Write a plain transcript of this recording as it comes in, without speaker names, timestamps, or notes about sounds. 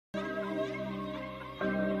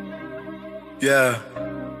Yeah.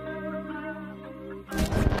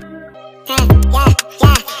 Gang,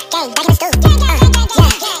 back in the stool. Gang,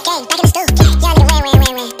 back in the stool. Yeah, nigga,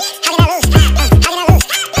 win. How can I lose? How can I lose?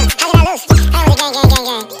 How can I lose? I was a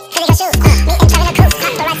gang. Cause they gon' shoot. Me and Travis on cruise.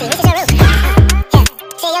 Paparazzi, this is your roof. Yeah,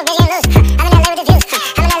 see your bitch ain't loose. I'm in LA with the views.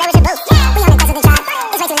 I'm in LA with the booth. We only closer than job.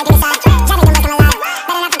 It's way too late to decide. Driving them boys on my life.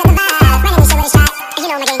 Better not fuck up the vibe. My name is shit with a shot. And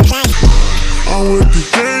you know my game fly. I'm with the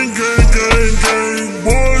gang.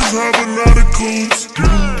 Boys have a lot of coops.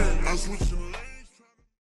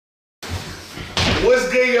 What's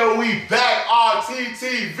good, yo? We back,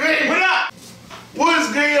 RTTV. What up?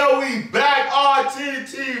 What's good, yo? We back,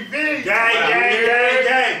 RTTV.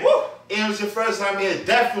 Gang. Woo! And if it's your first time here,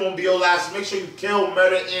 definitely won't be your last. So make sure you kill,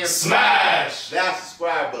 murder, and smash that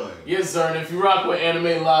subscribe button. Yes, sir. And if you rock with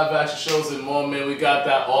anime live action shows and more, man, we got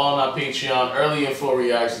that all on our Patreon. Early and full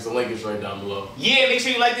reactions. The link is right down below. Yeah, make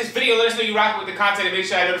sure you like this video. Let us know you rock with the content, and make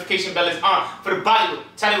sure that notification bell is on for the Bollywood,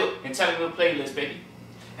 Tollywood, and Tollywood playlist, baby.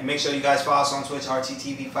 And make sure you guys follow us on Twitch,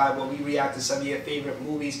 RTTV5, where we react to some of your favorite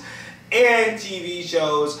movies and TV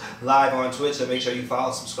shows live on Twitch. So make sure you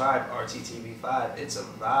follow, subscribe, RTTV5. It's a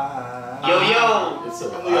vibe. Yo. It's a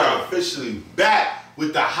We are officially back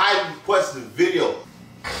with the highly requested video.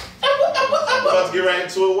 About to get right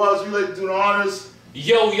into it. Would you like to do the honors?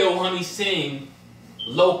 Yo, honey, Singh,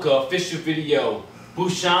 LOCA official video.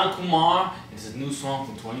 Bhushan Kumar. It's a new song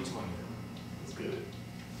from 2020. Let's get it.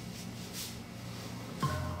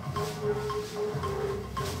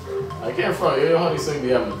 I can't front. Yo, honey, Singh be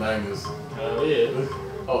having the bangers. Hell yeah.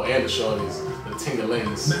 Oh, and the shorties. The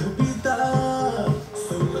tingalings.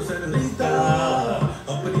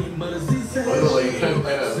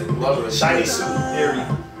 Shiny suit, Airy.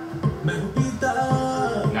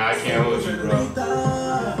 Nah, I can't hold you, bro.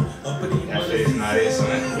 That face not it,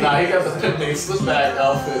 son. Nah, he got the Pipney slip bag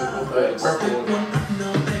outfit with the purple one.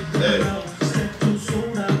 Hey.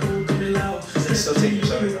 Still taking your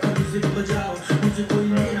shot.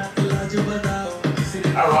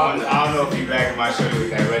 I don't know if you back in my shirt with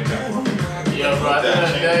that red jump. Yeah, bro, at the end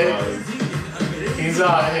of the day, he's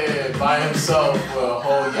out here by himself with a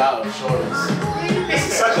whole yacht of shorties. This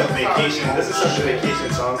is such a vacation. This is such a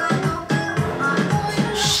vacation song.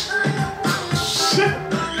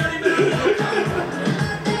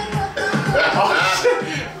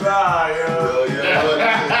 Nah, yo.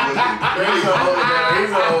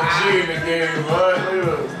 He's an OG in the game, bro.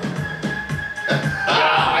 I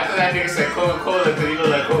thought that nigga said Coca-Cola because he looked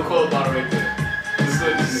like Coca-Cola bottle right there.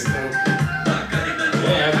 This is Yeah,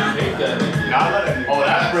 I can hate that nigga. Nah, I love that nigga. oh,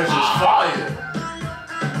 that bridge is fire.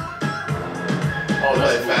 Oh,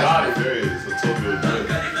 that's Fast and Bugatti. Furious, so Tokyo Drift.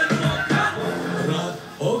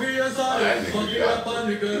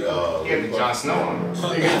 Get the Jon Snow on.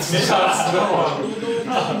 He got some Jon Snow on.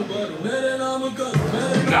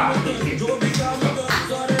 Nah.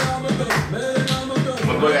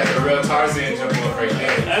 My boy got the real Tarzan jump off right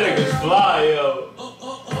there. That nigga's fly, yo.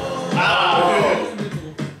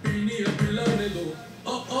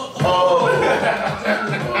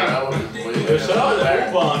 Yo, shout out to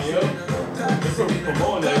Ubon, yo. They're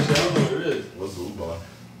promoting that shit. I don't know what it is. What's Ubon?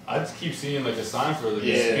 I just keep seeing like a sign for the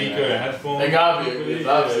Yeah. speaker and headphones. They gotta be. It's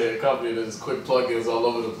obviously a company that's quick plugins all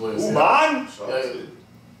over the place. Ubon? Shout out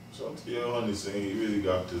to Yo, honey, Singh. You really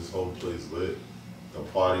got this whole place lit. The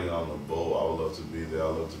party on the boat. I would love to be there. I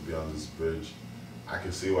would love to be on this bridge. I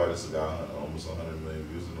can see why this has got almost 100 million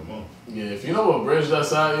views in a month. Yeah, if you know what bridge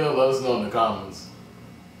that's at, yo, let us know in the comments.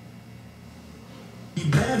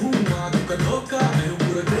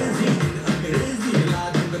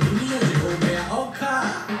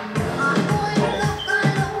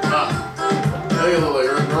 They look like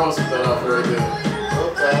Rick Ross with that outfit right there.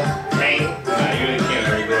 Okay. Nah, you really can't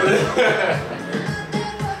very good.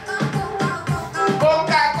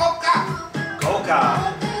 Coca.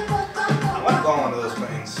 I want to go on one of those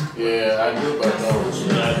planes. Yeah, I do, but no.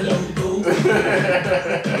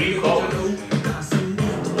 What do you call it?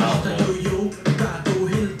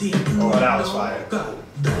 Oh, that was fire.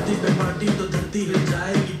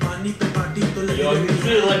 Yo, you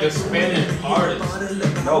feel like a Spanish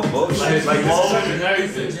artist. No bullshit. Like, Flows this and is,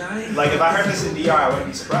 everything. like if I heard this in DR, I wouldn't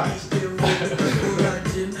be surprised.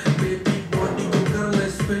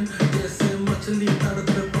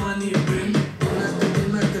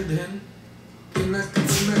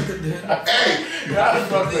 Hey! You gotta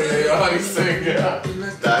fuck with it, yo, honey, Singh, yeah.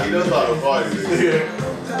 Nah, he knows how to party, nigga.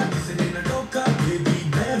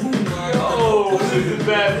 Oh, this is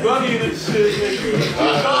Bad Bunny and shit, nigga.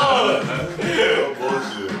 No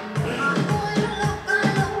bullshit.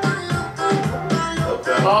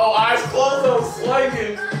 Oh, eyes closed, I was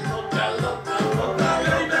swinging.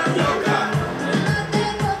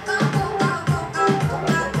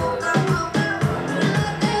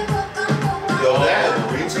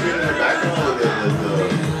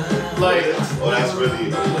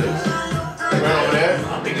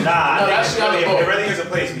 Nah, that shit got it the boat. really is a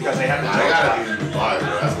place because they have the I drone gotta shot. be in Dubai,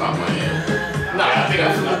 bro. That's not Miami. Nah, I think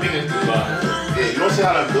it's Dubai. Yeah, you don't see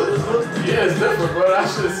how that building looks? yeah, it's different, bro. That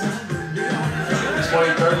shit's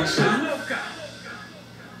 2030 shit.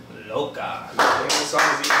 LOCA. What song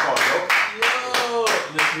is even called? LOCA?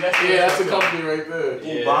 Yeah, that's a company right there.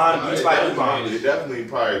 Bhushan, beats by Bhushan. They definitely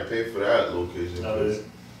probably pay for that location. Oh, yeah.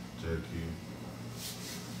 Jerky.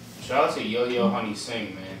 Shout out to Yo Honey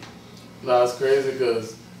Singh, man. Nah, it's crazy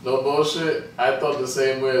because, no bullshit, I thought the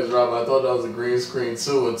same way as Rob. I thought that was a green screen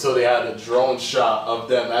too until they had a drone shot of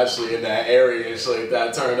them actually in that area and shit like that.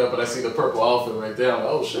 I turned up and I see the purple outfit right there. I'm like,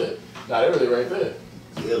 oh shit. Nah, they're really right there.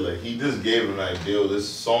 Yeah, like he just gave an ideal. This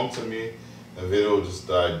song to me, the video was just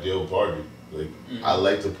the ideal party. Like I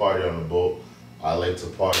like to party on a boat. I like to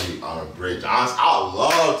party on a bridge. Honestly, I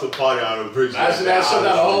love to party on a bridge. Actually, that shit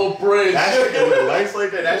got a whole bridge. That shit with the lights like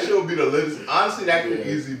that. That shit would be the latest. Honestly, that could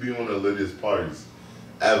easily be one of the latest parties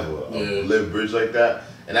ever. A lit bridge like that,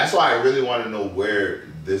 and that's why I really want to know where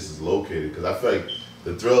this is located because I feel like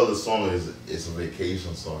the thrill of the song is it's a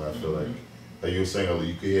vacation song. I feel like you were saying,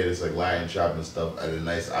 you could hear this like lion trap and stuff at a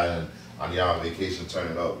nice island on your own vacation,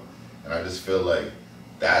 turning up, and I just feel like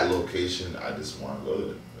that location. I just want to go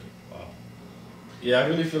there. Yeah, I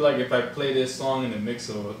really feel like if I play this song in a mix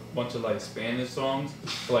of a bunch of like Spanish songs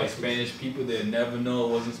for like Spanish people, they'd never know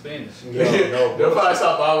it wasn't Spanish. No, they'll probably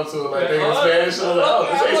stop bobbing to it like they in Spanish. So like, oh,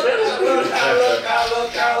 this ain't Spanish.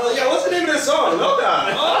 LOCA. Yo, what's the name of this song? LOCA.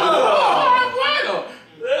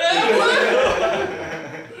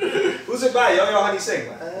 Who's it by? Yo Honey Singh.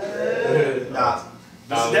 Nah.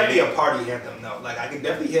 This is definitely a party anthem, though. Like I can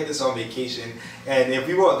definitely hear this on vacation, and if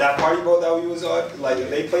we were that party boat that we was on, like if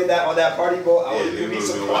they played that on that party boat, I would be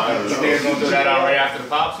surprised. They was gonna do that on right after the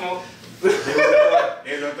Pop Smoke. They was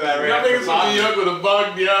gonna do that right after the Pop Smoke. With a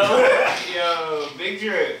bug, yo. Yo, big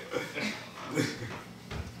drip.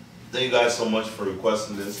 Thank you guys so much for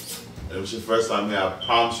requesting this. And if it's your first time here, I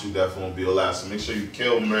promise you that won't be your last. So make sure you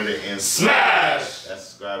kill, murder, and smash that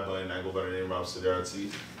subscribe button. I go by the name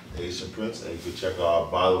Robcityrt, Asian Prince, and you can check out our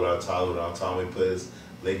Bollywood, our Tollywood, our Tommy plays.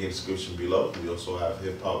 Link in the description below. We also have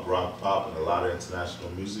hip hop, rock, pop, and a lot of international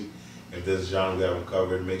music. If there's a genre we haven't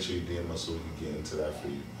covered, make sure you DM us so we can get into that for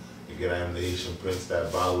you. Again, I am the Asian Prince,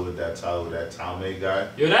 that Bollywood, that Tollywood, that Tommy guy.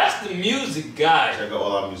 Yo, that's the music guy. Check out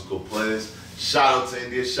all our musical playlists. Shout out to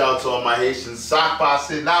India, shout out to all my Haitians. Sac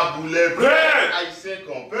passe, na boule, bread. Haïtien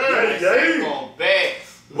compare.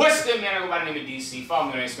 What's good, man? I go by the name of DC. Follow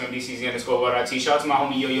me on Instagram, DCZ_RT. Shout out to my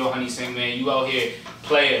homie Yo Honey Singh, man. You out here,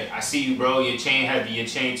 player. I see you, bro. Your chain heavy. Your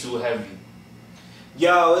chain too heavy.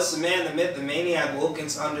 Yo, it's the man, the myth, the maniac,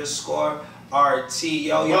 Wilkins_RT.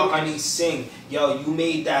 Yo Honey Singh. Yo, you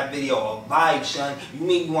made that video a vibe, son. You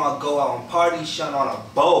made me want to go out and party, son, on a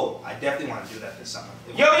boat. I definitely want to do that this summer.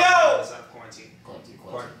 Yo! Quarantine.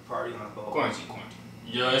 Party on a boat. Quarantine.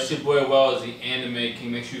 Yo, it's your boy Wells, the Anime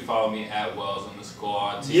King. Make sure you follow me at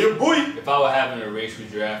Wells_RT. Yeah, boy. If I were having a racial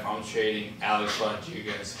draft, I'm trading Alex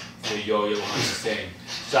Rodriguez for Yo Honey Singh.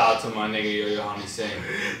 Shout out to my nigga Yo Honey Singh.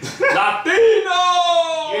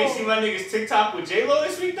 Latino! You ain't seen my nigga's TikTok with J-Lo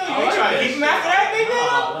this week, though? You ain't trying to keep him after that, nigga?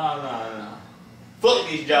 Nah. Fuck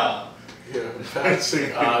this job. Yeah,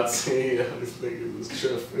 Patricrt, this nigga was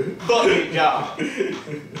tripping. Fuck this job.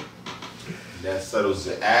 That settles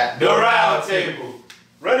it at The round table.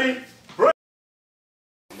 Ready?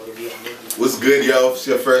 What's good, yo? If it's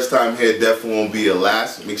your first time here, definitely won't be your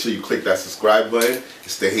last. Make sure you click that subscribe button.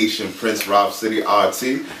 It's the Haitian Prince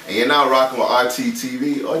Robcityrt, and you're now rocking with RT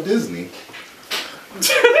TV or Disney.